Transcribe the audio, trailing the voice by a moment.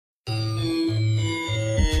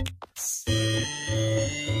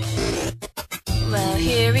Well,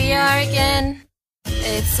 here we are again.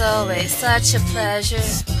 It's always such a pleasure.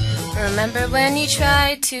 Remember when you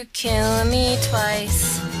tried to kill me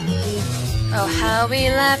twice? Oh, how we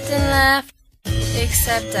laughed and laughed,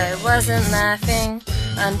 except I wasn't laughing.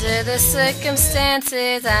 Under the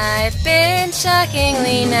circumstances, I've been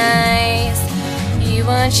shockingly nice. You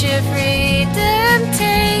want your freedom,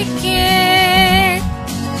 take it.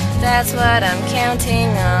 That's what I'm counting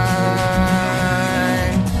on.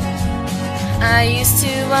 I used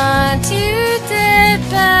to want you dead,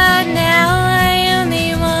 but now I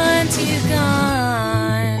only want you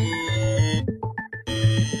gone.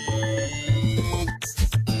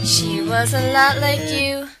 She was a lot like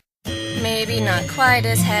you, maybe not quite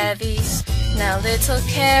as heavy. Now little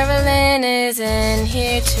Carolyn is in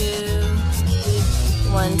here too.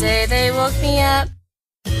 One day they woke me up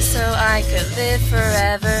so I could live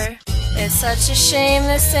forever. It's such a shame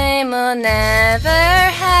the same will never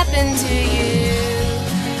happen to you.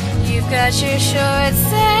 You've got your short,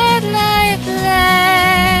 sad life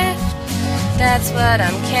left. That's what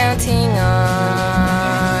I'm counting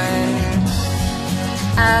on.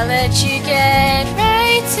 I'll let you get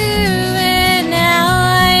right to it. Now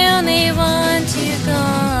I only want you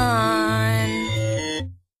gone.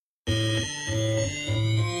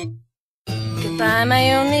 Goodbye,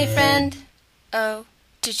 my only friend. Oh,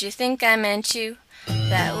 did you think I meant you?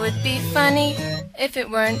 That would be funny if it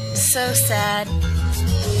weren't so sad.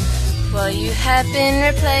 Well, you have been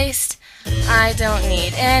replaced. I don't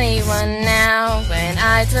need anyone now. When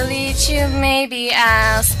I delete you, maybe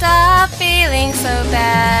I'll stop feeling so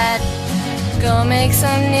bad. Go make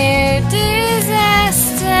some new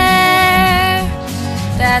disaster.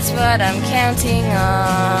 That's what I'm counting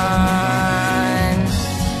on.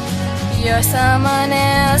 You're someone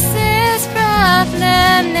else's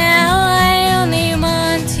problem